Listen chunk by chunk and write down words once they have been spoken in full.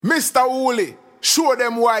Mr. Hooli, show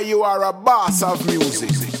them why you are a boss of music.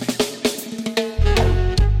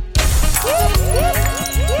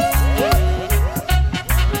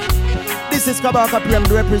 This is Kabaka Prem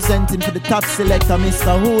representing for the top selector,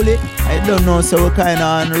 Mr. Hooli. I don't know, so we're kind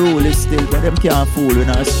of unruly still, but them can't fool in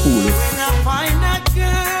our school. When I find that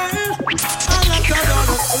girl, I like her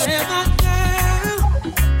gonna swear that girl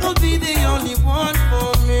will be the only one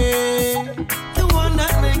for me, the one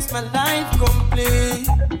that makes my life complete.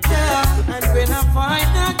 Yeah, and when I find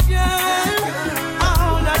that girl, I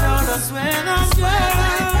hold her down, I swear that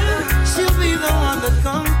girl, she'll be the one that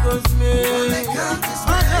conquers me.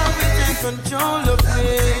 My love will take control of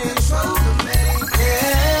me.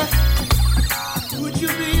 Yeah. Would you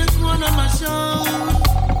be as one of my shows?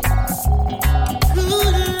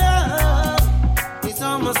 Good love, it's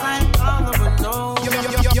almost like all of a know.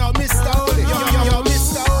 Yo, Mr. Hooli, yo,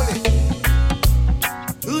 Mr. Hooli.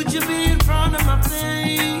 Would you be in front of my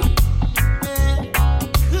face? Yeah.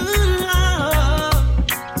 Good love,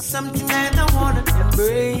 something that I wanna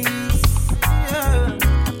embrace. Yeah.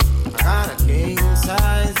 I got a king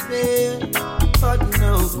size bed, but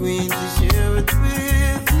no queen to share it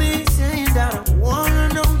with me. Saying that I wanna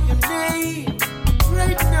know your name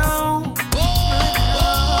right now.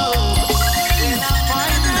 When I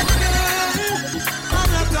find that girl, I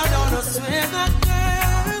love God on, I swear that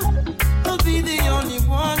girl will be the only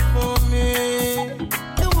one for me,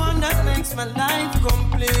 the one that makes my life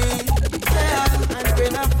complete. Yeah. And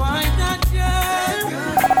when I find that girl,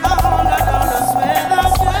 I hold her down, I swear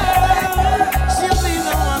that girl, she'll be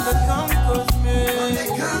the one that conquers me.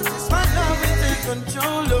 My love will take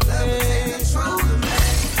control of me.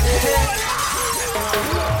 Yeah.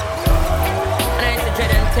 And I used to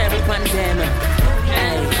dread and terrible pandemic.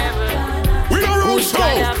 We don't road show.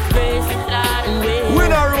 We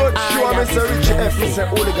don't road show. I'm Mr. Richie F. Mr.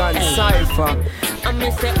 Hooligan Cypher. I'm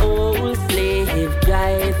Mr. Old Slave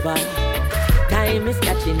Driver. Time is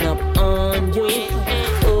catching up on you.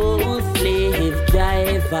 Old Slave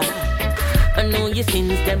Driver. I know your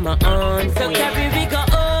sins, them are on. So carry we go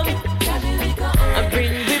home. I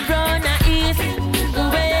bring we brown a east.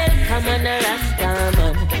 Well, come on a Rasta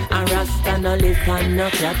man. A Rasta no live on no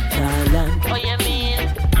capital land. Oh, you mean?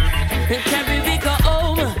 Carry we go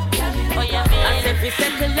home. Oh, you mean? I said we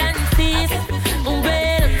settle and cease.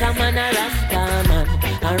 Well, come on a Rasta man.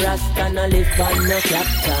 A Rasta no live on no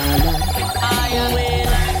capital land. Oh, you mean?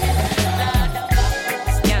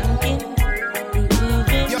 Skankin.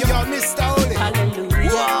 Yo, Mr. Hooli.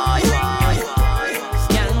 Hallelujah. Why?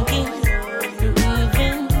 Skankin.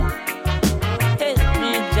 Grooving. Help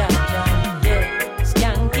me, Jaja. Yeah.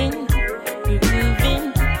 Skankin. Grooving.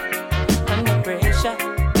 Under pressure.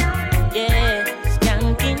 Yeah.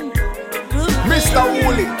 Skankin. Grooving. Mr.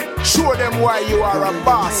 Hooli, show them why you are a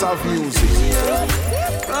boss of music.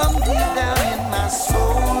 From deep down in my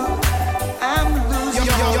soul, I'm losing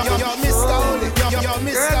Yo, Mr. Hooli. Yo,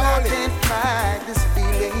 Mr. Girl, I Hooli. can't fight this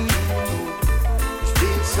feeling. It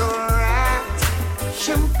feels so right.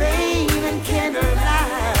 Champagne and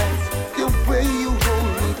candlelight. The way you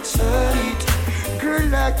hold me tight.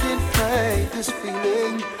 Girl, I can't fight this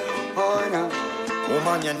feeling. Oh, no.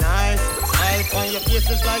 Woman, you're nice. Eyes on your face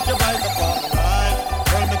is like your bike upon the line.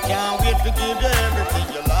 Girl, me can't wait to give you everything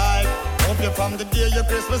you like. Hope you from the day your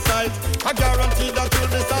Christmas sight. I guarantee that you'll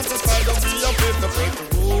be satisfied. Don't be afraid to break the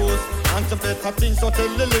rules and to better things, so tell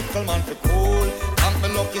the little man to cool. Thank me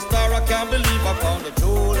lucky star, I can't believe I found a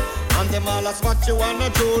jewel. And them all ask what you wanna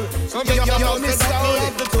do. So yo, Mr. Hooli,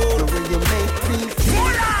 the tool. The way you make me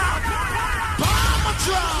feel.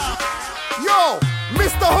 Yo,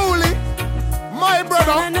 Mr. Hooli, my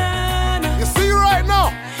brother. You see right now?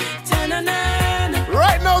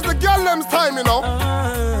 Right now's the girl them's time, you know.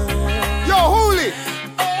 Yo, Hooli.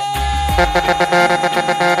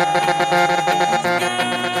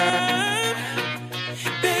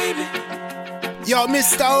 Baby, Yo,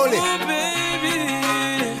 Mr. Hooli. oh baby.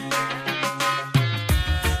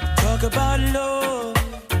 Talk about love.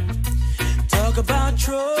 Talk about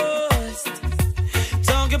trust.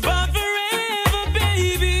 Talk about forever,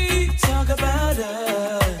 baby. Talk about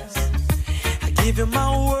us. I give you my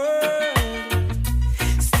word.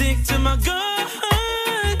 Stick to my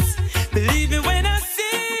guns. Believe me when I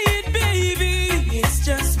say it, baby. It's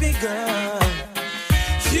just begun.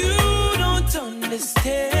 You don't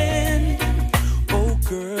understand, oh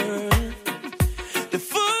girl, the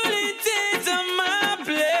full intent of my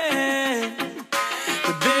plan.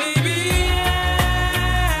 But baby, I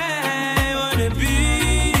wanna be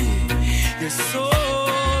your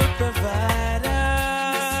sole provider.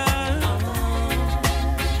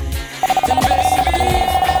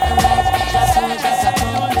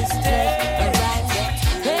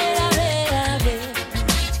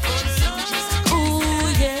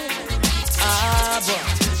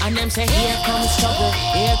 say, here comes trouble,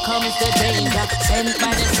 here comes the danger. Sent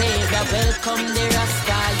by the Savior, welcome the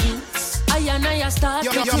Rasta youths. I start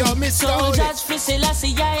to soldiers for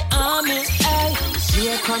Selassie army. Hey.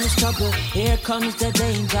 Here comes trouble, here comes the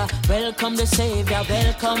danger. Welcome the Savior,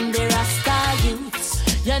 welcome the Rasta youths.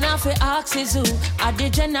 You know for ask is who at the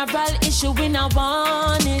general issue in a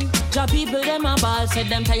warning. Job people them a ball, said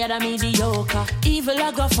them tired of mediocre. Evil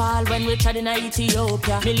a go fall when we tried in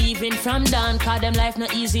Ethiopia. Believing from down, cause them life no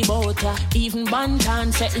easy boat ya. Even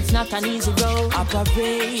Bantan said it's not an easy road.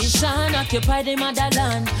 Operation occupy the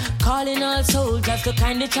motherland, calling all soldiers to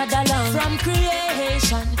kind each other along. From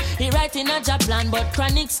creation, he writing a job plan, but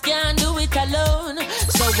Chronixx can't do it alone.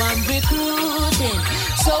 So I'm recruiting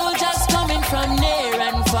soldiers coming from near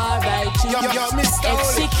and far by troops,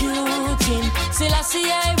 executing Selassie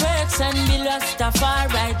works and the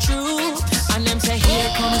Rastafari true. And them say here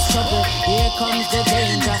comes trouble, here comes the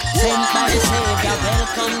danger. Sent by the Savior,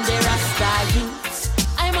 welcome the Rasta youths.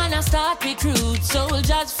 I'm on a start recruit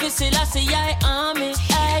soldiers for Selassie army.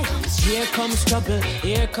 Aye. Here comes trouble,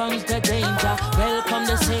 here comes the danger. Welcome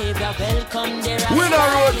the Savior, welcome the Rasta. When I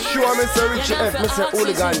road show, Mr. Richie F, Mr.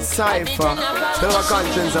 Hooligan Cypher. The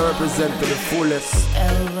Konshens are represent to the fullest.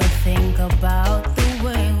 Ever think about the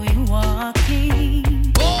way we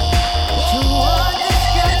walking toward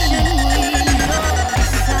destruction we know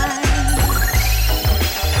beside.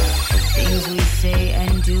 Things we say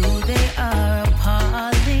and do, they are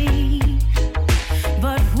appalling,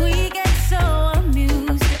 but we get so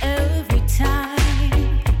amused every time.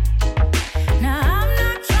 Now I'm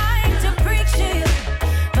not trying to preach to you,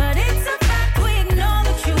 but it's a fact we ignore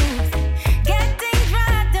the truth. Getting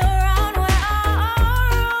dragged around where our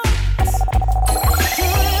roots. Do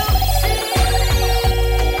you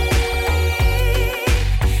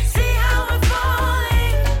see how we're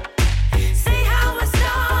falling? See how we're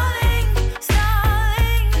stalling,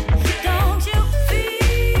 stalling. Don't you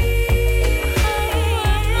feel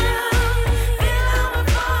how we're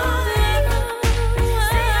falling?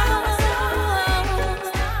 See how we're stalling,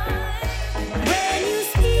 stalling. When you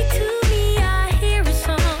speak to me, I hear a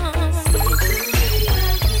song.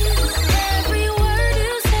 Every word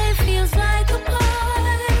you say feels like a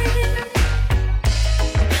part.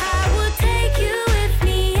 I would take you with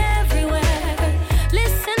me everywhere.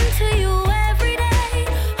 Listen to you every day.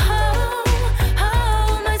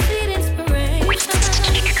 Oh, my sweet inspiration.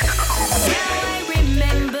 Now I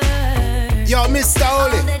remember Yo, Mr. all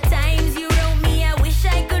Hooli. the times you wrote me. I wish I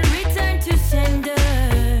could return to sender.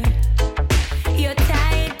 Your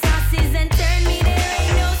tight tosses and turn me, there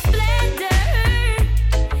ain't no splendor.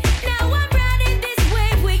 Now I'm riding this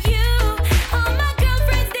wave with you. All my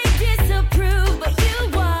girlfriends, they disapprove, but you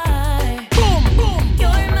are.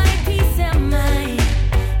 You're my peace of mind,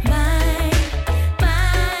 mine,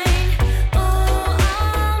 oh,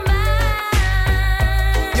 all mine.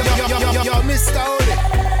 Yo, Mr. Hooli.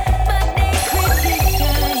 But they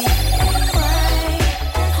criticize.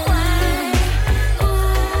 Why,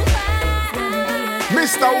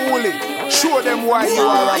 Mr. Hooli, show them why you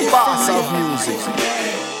are a boss of music.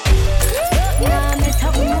 Now I'm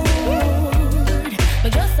top mood,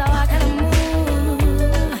 but just how I can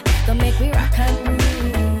move, gonna make me rock and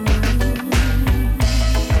groove.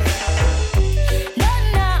 No,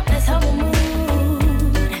 now let's have a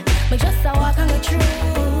mood, but just how I can go true,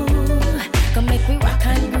 gonna make me rock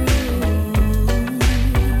and groove.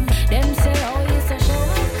 Them say, oh yes I show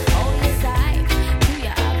up, oh yes I hype. Do you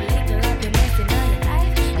have little of the mess in your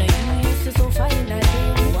life? No, you used to so fine in a day,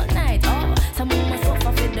 one night. Oh, someone must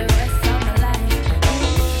suffer for the rest of my life.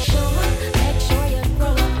 Show up, make sure you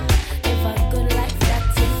grow up. If a good life,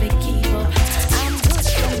 that's if it keep up. I'm good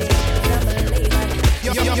from me, I'm a believer.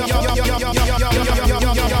 Yo,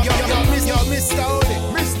 Mr. Hooli.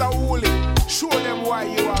 Mr. Hooli, show them why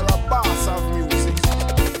you are a boss of music.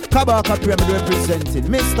 Kabaka Pyramid representing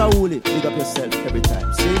Mr. Hooli. Big up yourself every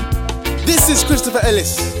time. See? This is Christopher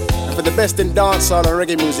Ellis, and for the best in dancehall and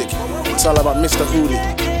reggae music, it's all about Mr. Hooli,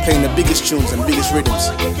 playing the biggest tunes and biggest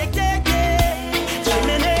rhythms.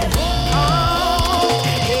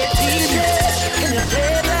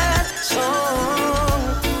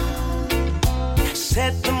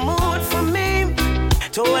 Set the mood for me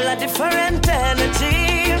to all a different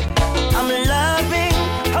energy. I'm loving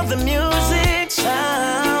how the music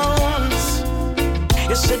sounds.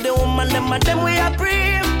 You see the woman, them we are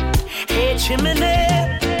breathe. Hey, Gimme,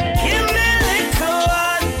 give me likkle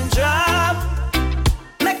one drop.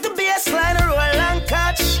 Make the bass line roll and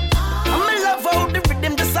catch. I'm in love how the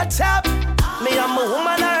rhythm just a tap. Me, I'm a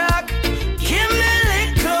woman a rock. Give me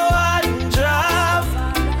likkle one drop.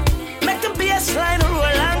 Make the bass line roll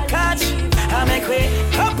and catch. I make we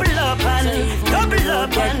couple up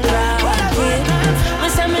and ride.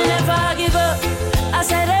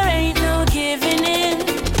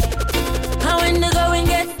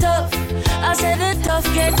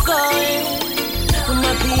 get going.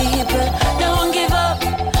 My people, don't give up.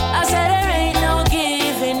 I said there ain't no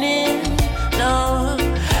giving in. No,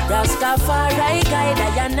 Rastafari guide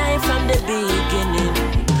I and I from the beginning.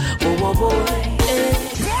 Oh, boy.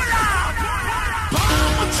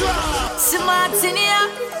 Smartinia.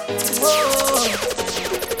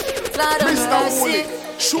 Mr. Hooli,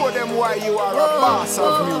 show them why you are a boss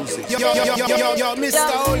of music. Yo,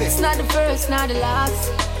 Mr. Hooli. It's not the first, not the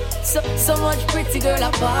last. So much pretty girl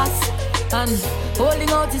I pass. And holding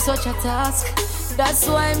out is such a task. That's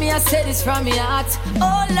why me I say this from my heart.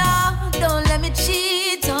 Oh Lord, don't let me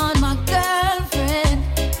cheat on my girlfriend.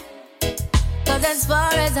 Cause as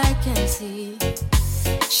far as I can see,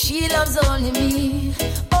 she loves only me.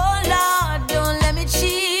 Oh Lord, don't let me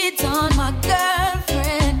cheat on my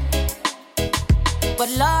girlfriend. But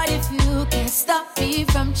Lord, if you can't stop me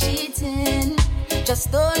from cheating, just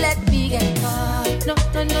don't let me get caught. No,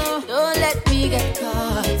 no, no. Don't let me get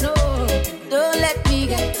caught. No, don't let me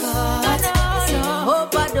get caught. No, no.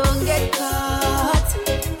 Hope I don't get caught.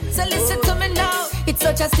 So listen to me now. It's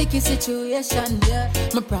such a sticky situation, yeah.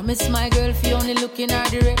 Me promise my girl if you only look in her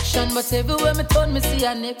direction, but everywhere me turn, me see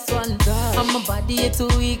her next one. And my body is too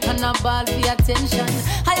weak and I ball for attention.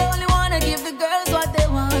 I only wanna give the girls what they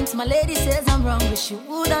want. My lady says I'm wrong, but she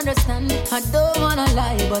would understand. I don't wanna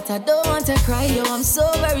lie, but I don't want to cry. Yo, I'm so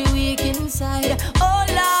very weak inside. Oh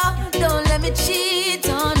Lord, don't let me cheat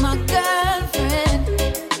on my girlfriend.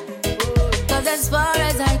 Cause as far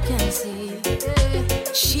as I can see,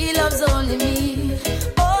 she loves only me.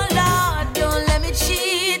 Oh Lord, don't let me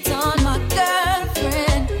cheat on my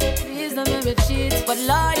girlfriend. Please don't let me cheat. But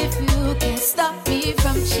Lord, if you can't stop me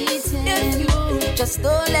from cheating, just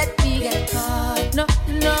don't let me get caught. No,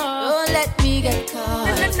 no, don't let me get caught.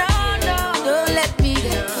 No, no, no, don't let me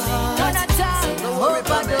get caught. No, not time. I hope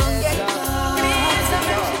I don't get caught.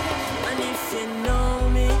 And if you know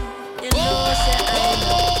me, you know that I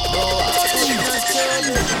know.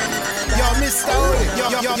 Yo, Mr. Hooli.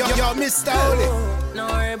 Yo, Mr. Hooli. No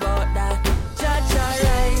worry about that. Jaja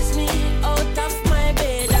rise me out of my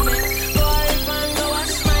bed. I mean, go if and go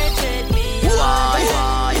wash my head. Me alright.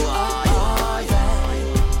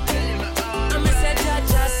 I'm a said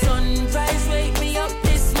Jaja sunrise wake me up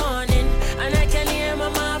this morning, and I can hear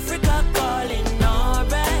Mama Africa calling.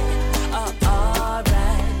 Alright,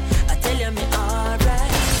 alright. I tell you me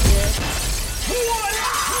alright. Yeah.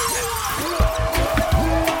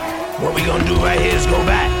 What we gonna do right here is go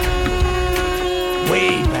back.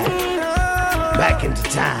 Way back into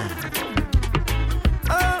time.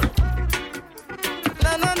 No.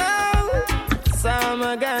 Some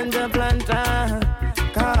ganja planter,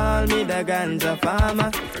 call me the ganja farmer.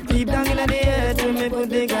 Deep down in the earth, we me put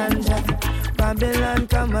the ganja. Babylon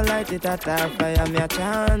come and light it at our fire, me a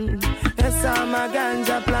chant. Yes, I'm a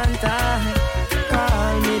ganja planter,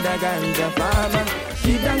 call me the ganja farmer.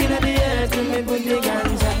 Deep down in the earth, we me put the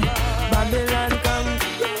ganja. Babylon come.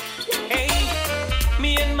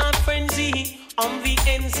 Me and my friend Z on the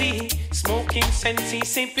NZ, smoking Sensi,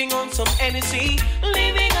 sipping on some Hennessy,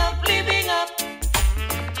 living up, living up,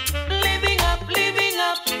 living up, living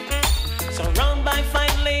up. Surrounded by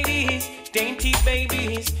fine ladies, dainty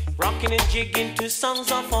babies, rocking and jigging to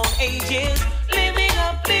songs of all ages, living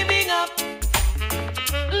up, living up,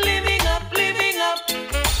 living up, living up.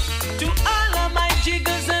 To all of my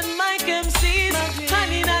jiggers and my MCs,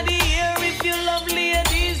 honey, not the air if you love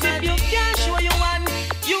ladies, if you can't show you one.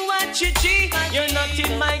 You are chichi, you're not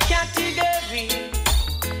in my category.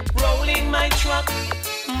 Rolling my truck,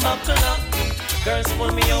 buckle up. Girls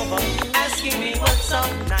pull me over, asking me what's up.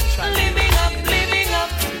 Living up, living up.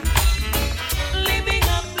 Living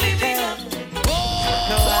up, living up.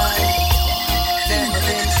 No, I've never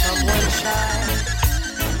been someone shy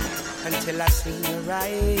until I seen your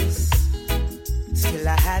eyes. Still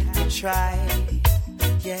I had to try,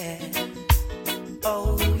 yeah.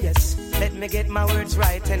 Oh yes, let me get my words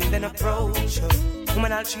right and then approach you.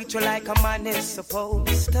 Woman, I'll treat you like a man is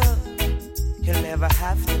supposed to. You'll never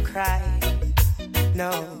have to cry,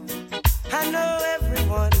 no. I know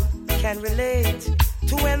everyone can relate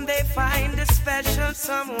to when they find a special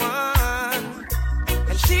someone.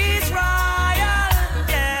 And she's royal,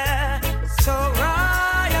 yeah, so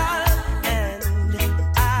royal. And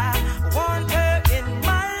I want her in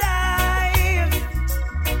my life.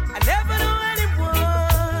 I never knew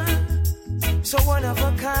anyone so one of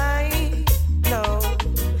a kind, no.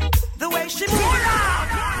 The way she pulled out,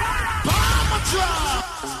 Mama drop.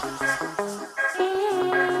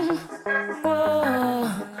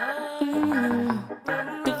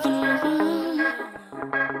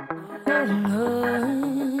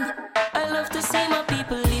 I love to see my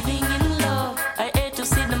people living in love. I hate to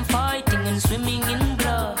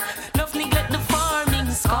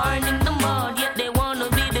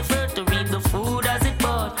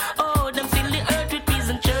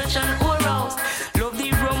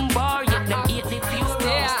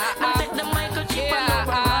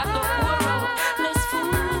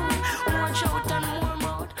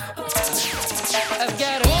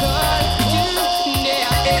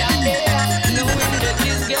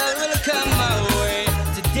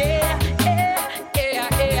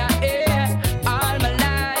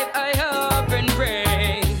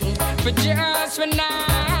for just one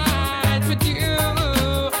night with you.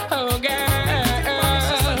 Oh girl,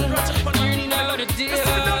 you know the deal.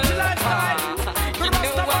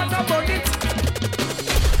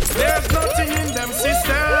 There's nothing in them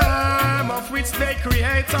system of which they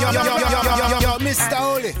create. Yo, Mr.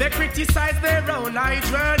 Hooli. They criticize their own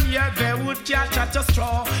hydrant, yet they would catch at a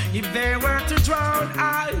straw if they were to drown.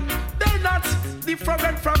 They're not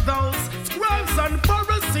different from those scribes and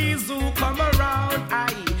Pharisees who come around.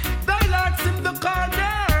 They lurks in the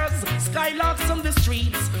corners, skylarks on the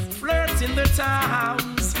streets, flirts in the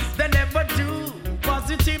towns. They never do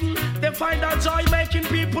positive. They find a joy making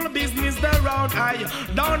people business their own.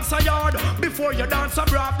 Dance a yard before you dance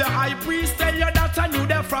abroad. The high priest tell you that I knew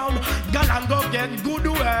they frown. Girl and go get good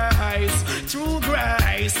ways through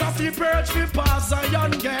grace. If you purge we pass a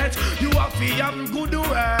young gate, you have to good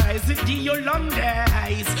ways. It give you long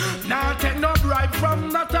days. Now take no bribe from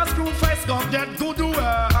not a screw face. Go get good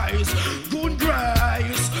ways, good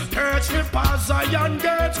grace. Purge we pass a young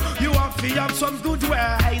gate, you have to have some good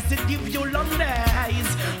ways. It give you long days.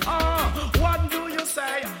 What do you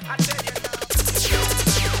say? I tell you now.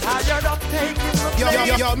 Tired of taking the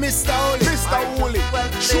place. Yo, Mr. Hooli. Mr. Hooli,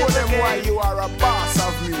 show them why you are a boss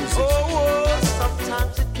of music. Oh,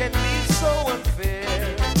 sometimes it can be so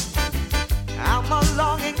unfair. I'm a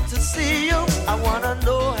longing to see you. I wanna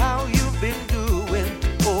know how you've been doing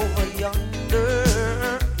over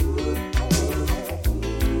yonder.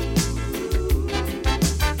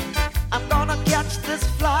 I'm gonna catch this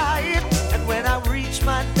flight, and when I reach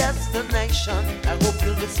my destination, I hope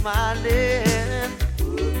you'll be smiling,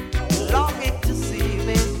 longing to see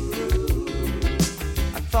me.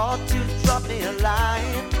 I thought you'd drop me a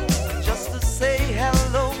line, just to say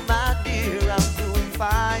hello, my dear, I'm doing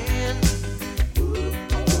fine.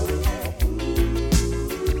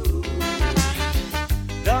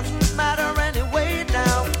 Doesn't matter anyway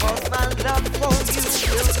now, 'cause my love for you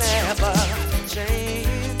will never change.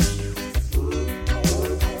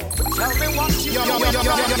 Tell me what you Yo,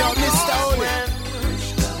 Mr. Hooli.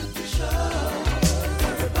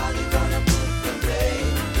 Everybody gonna put the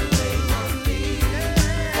name on me.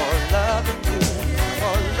 For loving you,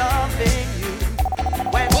 for loving you.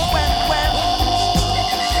 When.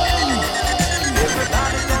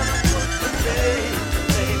 Everybody gonna put the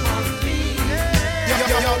name on me.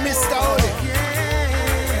 Yo, Mr. Hooli.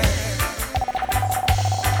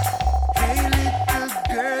 Hey, little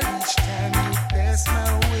girl, each time you pass my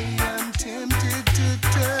way, I'm tempted to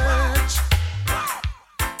touch.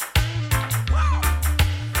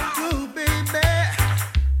 Oh, baby,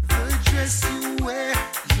 the dress you wear,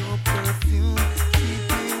 your perfume, keep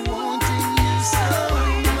me wanting you so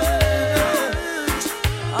much.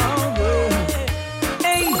 Oh, girl.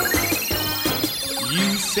 Hey, you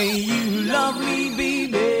say you love me,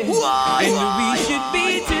 baby, and we should be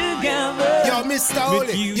together. Yo, Mr. Hooli.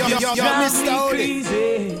 But you Yo, just drive Mr. me Hooli. crazy.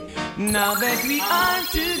 Now that we are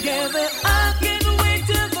together, I can't wait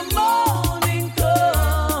till the morning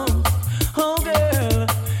comes. Oh, girl,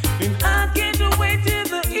 and I can't wait till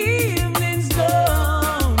the evening's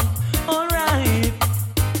done. All right,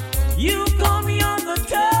 you call me on the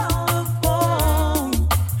telephone.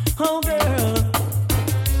 Oh, girl,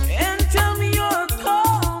 and tell me you're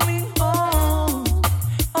coming home.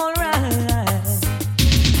 All right.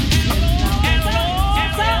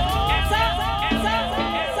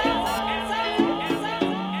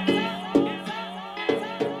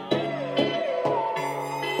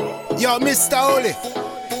 Yo, Mr. Hooli.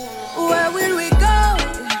 Where will we go?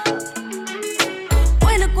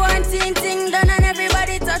 When the quarantine thing done and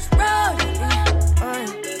everybody touch road.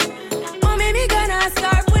 Oh, maybe gonna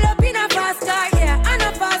start, pull up in a fast car, yeah. And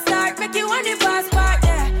a fast start, make you want the fast part,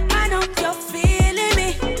 yeah. I know you're feeling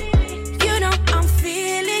me. You know I'm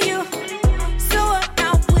feeling you. So what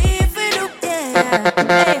now we for do, yeah.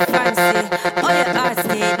 Hey, fancy, all your heart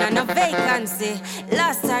stayed and no vacancy.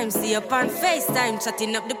 Last time, see up on FaceTime,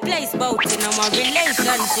 chatting up the place, bout in our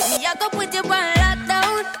relationship. Me, I go put you on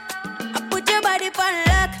lockdown. I put your body on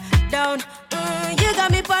lockdown. You got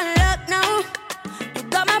me on lock now. You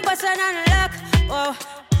got my person on lock. Oh,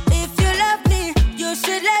 if you love me, you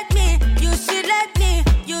should let me. You should let me.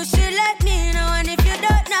 You should let me know. And if you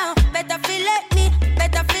don't know, better feel let me.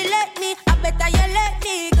 Better feel let me. I better you let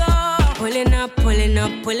me go. Pulling up, pulling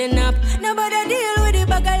up, pulling up. Nobody deal with the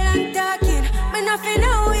bag and talking. Me nothing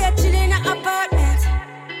know we are chilling at apartment.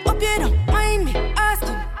 Hope you don't mind me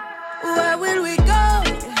asking, where will we go?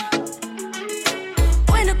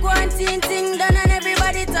 When the quarantine thing done and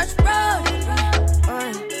everybody touch road.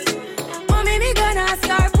 Mommy, me gonna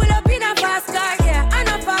start, pull up in a fast car, yeah. And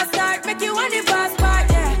a fast start, make you want the fast part,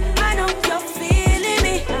 yeah. I know you're feeling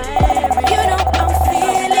me. You know I'm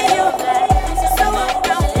feeling you.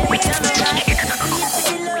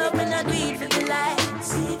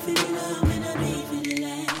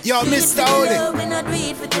 Yo, Mr. Hooli. We not do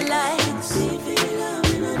it for the likes.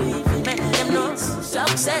 Make them know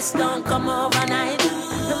success don't come overnight.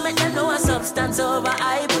 Don't make them know a substance over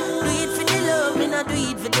hype. Do it for the love, we not do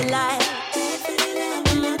it for the life.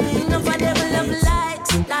 Enough of them love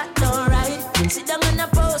likes, that's alright. Sit down on a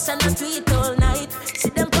post and a tweet all night.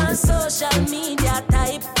 Sit them on social media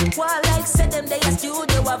type. While like say them they a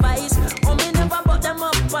studio a vice. Oh me never put them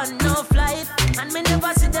up on no flight. And me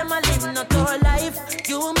never see them a live no tour life.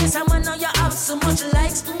 You miss someone now you have so much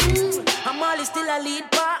likes. I'm always still a lead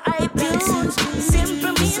by iTunes.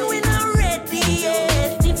 Simple mean we not ready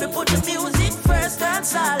yet. If we put the music first,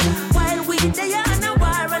 that's all. While we they on a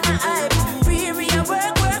war and a hype. Free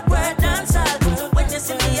work, dance all. When you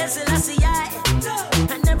see me, yes, I see I.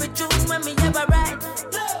 And every tune when me ever write.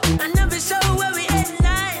 And every show where we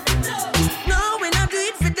headline. No, we not do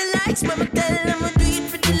it for the likes, but we tell them we do it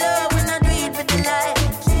for the love. We not do it for the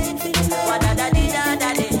likes.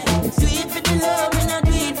 Wa-da-da-dee-da-da-dee. Do it for the love, we not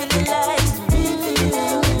do it for the likes.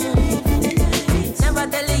 Never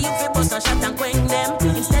tell you if you bust a shot and quench them.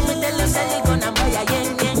 Instead we tell you sell it gun and buy a yen.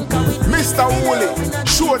 Mr. Hooli,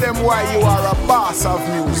 show them why you are a boss of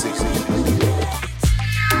music.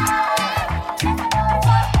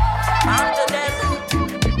 After them,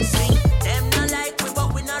 see, them not like we,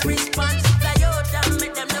 but we not response. Fly out and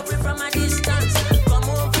make them know we from a distance. Come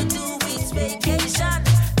over 2 weeks vacation.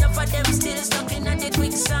 Enough of them still stuck in the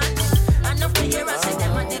quicksand. Enough to hear us say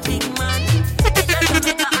them are the big man.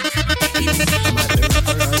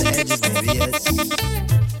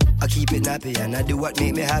 I keep it nappy and I do what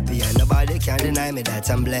make me happy, and nobody can deny me that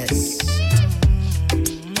I'm blessed.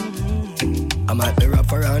 I might be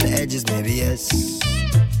rough around the edges, maybe yes.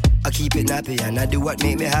 I keep it nappy and I do what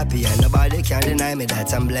make me happy, and nobody can deny me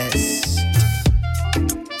that I'm blessed.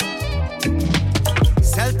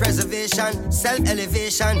 Self-preservation,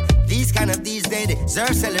 self-elevation. These days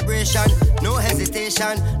deserve celebration. No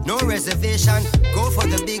hesitation, no reservation. Go for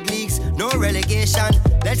the big leagues, no relegation.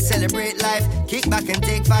 Let's celebrate life, kick back and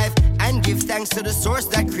take 5. And give thanks to the source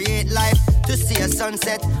that create life. To see a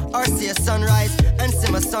sunset or see a sunrise. And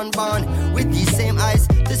see my son born with these same eyes.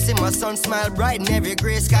 To see my son smile bright in every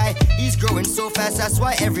grey sky. He's growing so fast, that's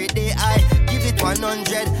why every day I give it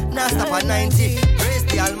 100, now stop at 90. Praise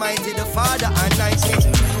the Almighty, the Father and 90.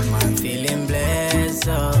 I'm feeling blessed,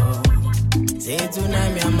 oh. Say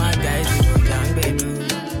tonight me and my guys we go jam bedu.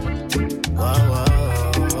 Wow, wow,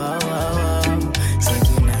 wow, wow, wow. Say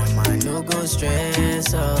tonight man no go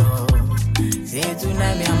stress, oh. Say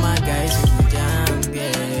tonight me and my guys we go jam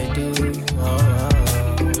bedu. Wow,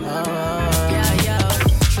 wow, wow. Yeah,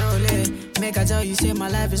 truly. Make I tell you, say my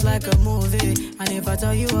life is like a movie. And if I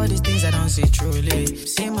tell you all these things I don't see truly.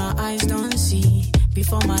 Say my eyes don't see.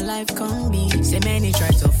 Before my life can be, say many try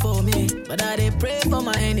to fool me, but I dey pray for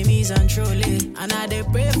my enemies and truly, and I dey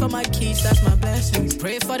pray for my kids, that's my blessing.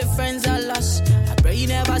 Pray for the friends I lost, I pray you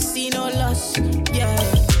never see no loss, yeah.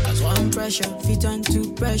 Cause one pressure, fit on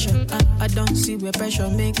to pressure, I don't see where pressure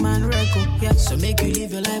make man record, yeah. So make you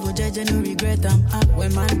live your life with judge and no regret them,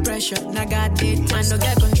 when man pressure, now God it, man no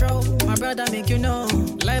get control, my brother make you know,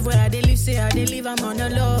 life where I dey live, say I dey live, I'm on the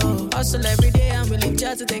low, hustle every day and we live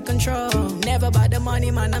just to take control, never by the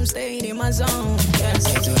money, man, I'm staying in my zone. Yeah.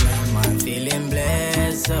 Say tonight, man, feeling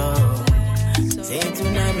blessed, oh. Say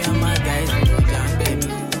tonight, me and my guys, we go down, baby.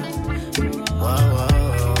 Wow, wow,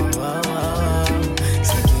 wow, wow.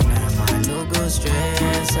 Say tonight, man, no go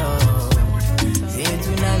stress, oh. Say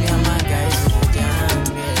tonight, me and my guys, we go down,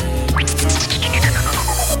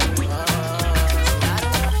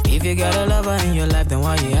 baby. If you got a lover in your life, then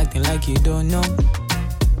why you acting like you don't know?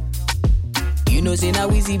 You know, say now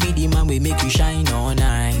Weezy be the man, we make you shine all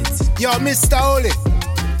night. Yo, Mr. Hooli.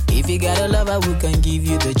 If you got a lover, we can give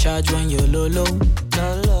you the charge when you're low.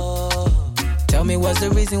 Tell me what's the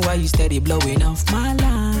reason why you steady blowing off my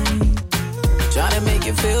line. Trying to make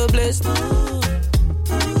you feel blessed.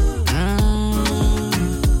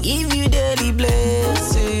 Give you daily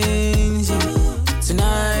blessings.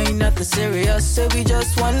 Tonight, nothing serious, so we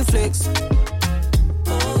just one flex.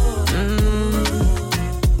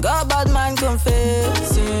 God bad man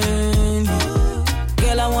confessing.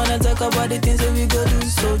 Girl, I wanna talk about the things that we go do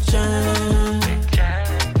so jam.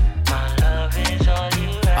 My love is all you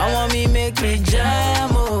have. I want me make me jam,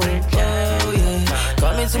 oh yeah.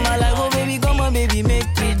 Come into my life, oh baby, come on baby, make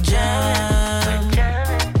me jam.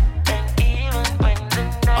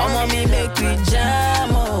 I want me make me jam,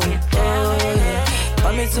 oh yeah.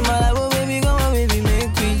 Come into my life, oh baby, come on baby,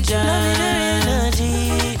 make me jam.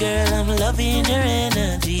 Energy, girl, I'm loving your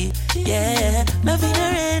energy. Yeah, loving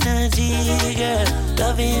her energy, girl,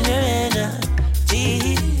 loving her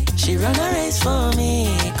energy. She run a race for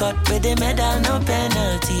me. Cut with the medal, no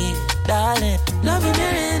penalty. Darling, loving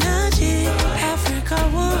your energy. Africa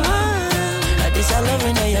woman. This I love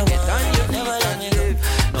you, know you want. Never let me go.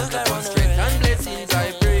 Look around strength and blessings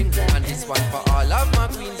I bring. And this one for all of my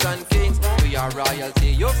queens and kings. We are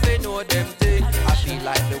royalty, you say know them thing. I feel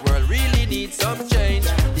like the world really needs some change.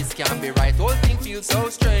 This can't be right, whole thing feels so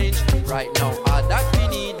strange. Right now, all that we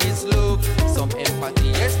need is love. Some empathy,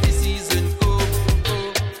 yes, this season come.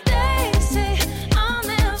 They say I'll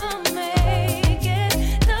never make it.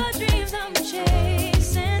 The dreams I'm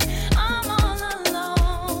chasing, I'm all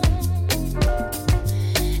alone.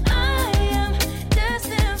 I am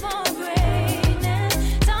destined for greatness.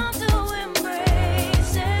 Time to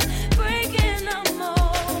embrace it, breaking the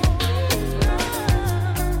mold.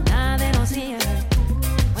 Nah, they don't see it.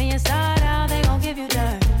 When you start out, they gon' give you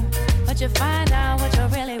dirt. But you find out what you're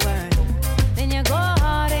really worth. Then you go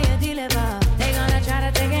hard and you deliver. They gonna try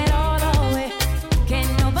to take it all away. Can't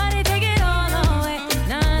nobody take it all away.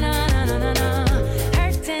 Nah, nah, nah, nah, nah, nah.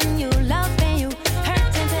 Hurting you, loving you,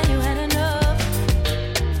 hurting till you had enough.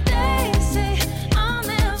 They say I'll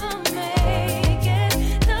never make it.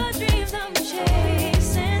 The dreams I'm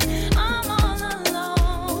chasing, I'm all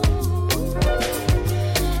alone.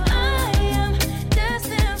 I am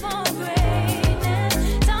destined for greatness.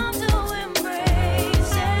 Time to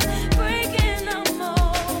embrace it, breaking the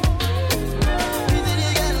mold.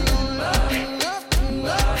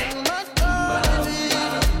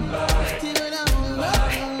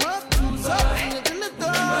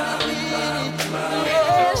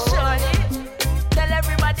 Yeah, shorty. Tell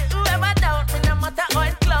everybody whoever doubt me, no matter how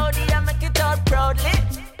it's cloudy, I make it out proudly.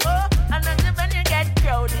 Oh, and then when you get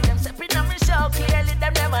crowded, them stepping on me show clearly,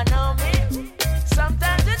 them never know me.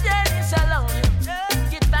 Sometimes the journey's so lonely.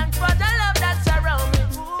 Give thanks for the love that's around me.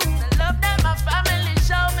 The love that my family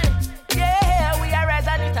show me. Yeah, we are rise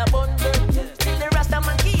and it abundant. Still the rest of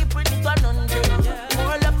man keep with it 100.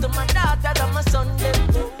 More love to my daughter than my son.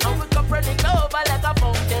 And we come run it over like a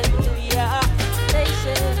fountain. Yeah, they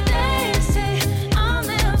say I'll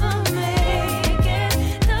never make it.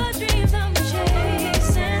 The dreams I'm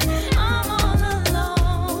chasing, I'm all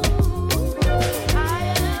alone. I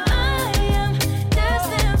am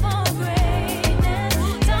destined for greatness.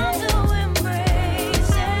 Time to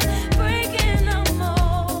embrace it, breaking the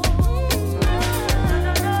mold.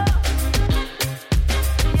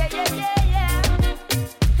 yeah, yeah, yeah, yeah.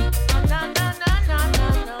 No, no, no, no, no,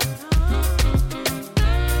 no.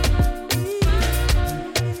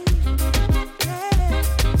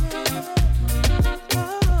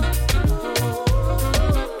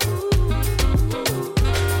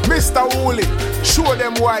 Mr. Hooli, show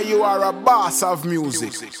them why you are a boss of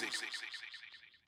music.